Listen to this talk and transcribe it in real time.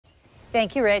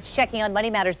Thank you, Rich. Checking on Money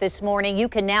Matters this morning, you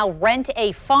can now rent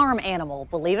a farm animal,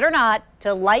 believe it or not,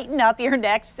 to lighten up your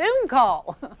next Zoom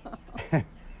call.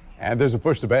 And there's a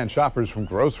push to ban shoppers from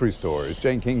grocery stores.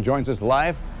 Jane King joins us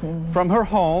live from her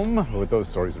home with those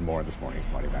stories and more in this morning's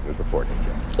Money Matters Report.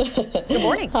 Good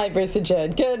morning. Hi, Bruce and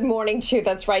Jen. Good morning, too.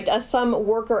 That's right. Some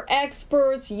worker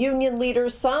experts, union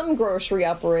leaders, some grocery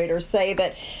operators say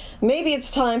that maybe it's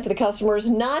time for the customers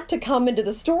not to come into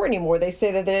the store anymore. They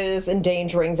say that it is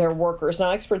endangering their workers.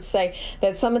 Now, experts say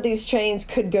that some of these chains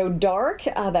could go dark.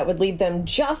 That would leave them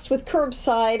just with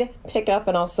curbside pickup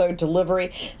and also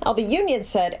delivery. Now, the union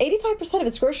said 85% of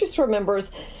its grocery store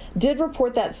members did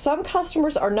report that some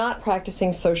customers are not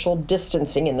practicing social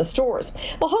distancing in the stores.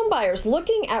 Well, home buyers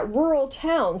looking at rural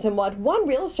towns and what one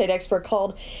real estate expert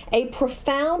called a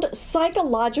profound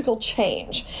psychological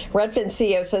change. Redfin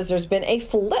CEO says there's been a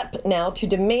flip now to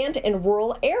demand in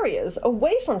rural areas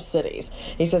away from cities.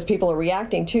 He says people are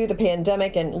reacting to the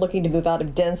pandemic and looking to move out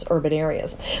of dense urban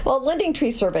areas. Well, a Lending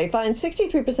Tree survey finds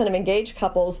 63% of engaged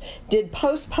couples did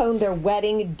postpone their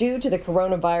wedding due to the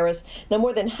coronavirus. Now,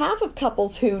 more than half of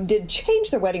couples who did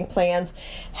change their wedding plans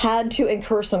had to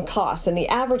incur some costs, and the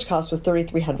average cost was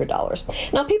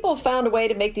 $3,300. Now, people have found a way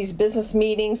to make these business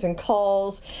meetings and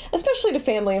calls, especially to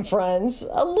family and friends,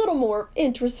 a little more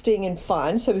interesting and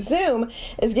fun. So Zoom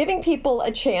is giving people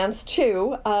a chance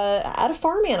to add a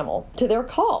farm animal to their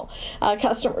call.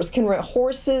 Customers can rent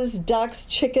horses, ducks,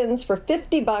 chickens for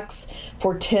 $50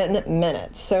 for 10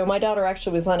 minutes. So my daughter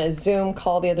actually was on a Zoom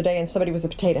call the other day and somebody was a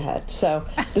potato head. So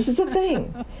this is a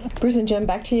thing. Bruce and Jen,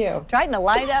 back to you. Trying to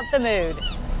light up the mood.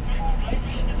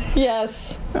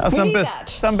 Yes.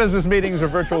 Some business meetings are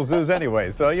virtual zoos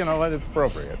anyway, so you know what? It's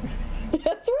appropriate.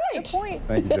 That's right. Good point.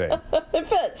 Thank you, Jane. It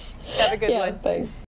fits. Have a good one. Thanks.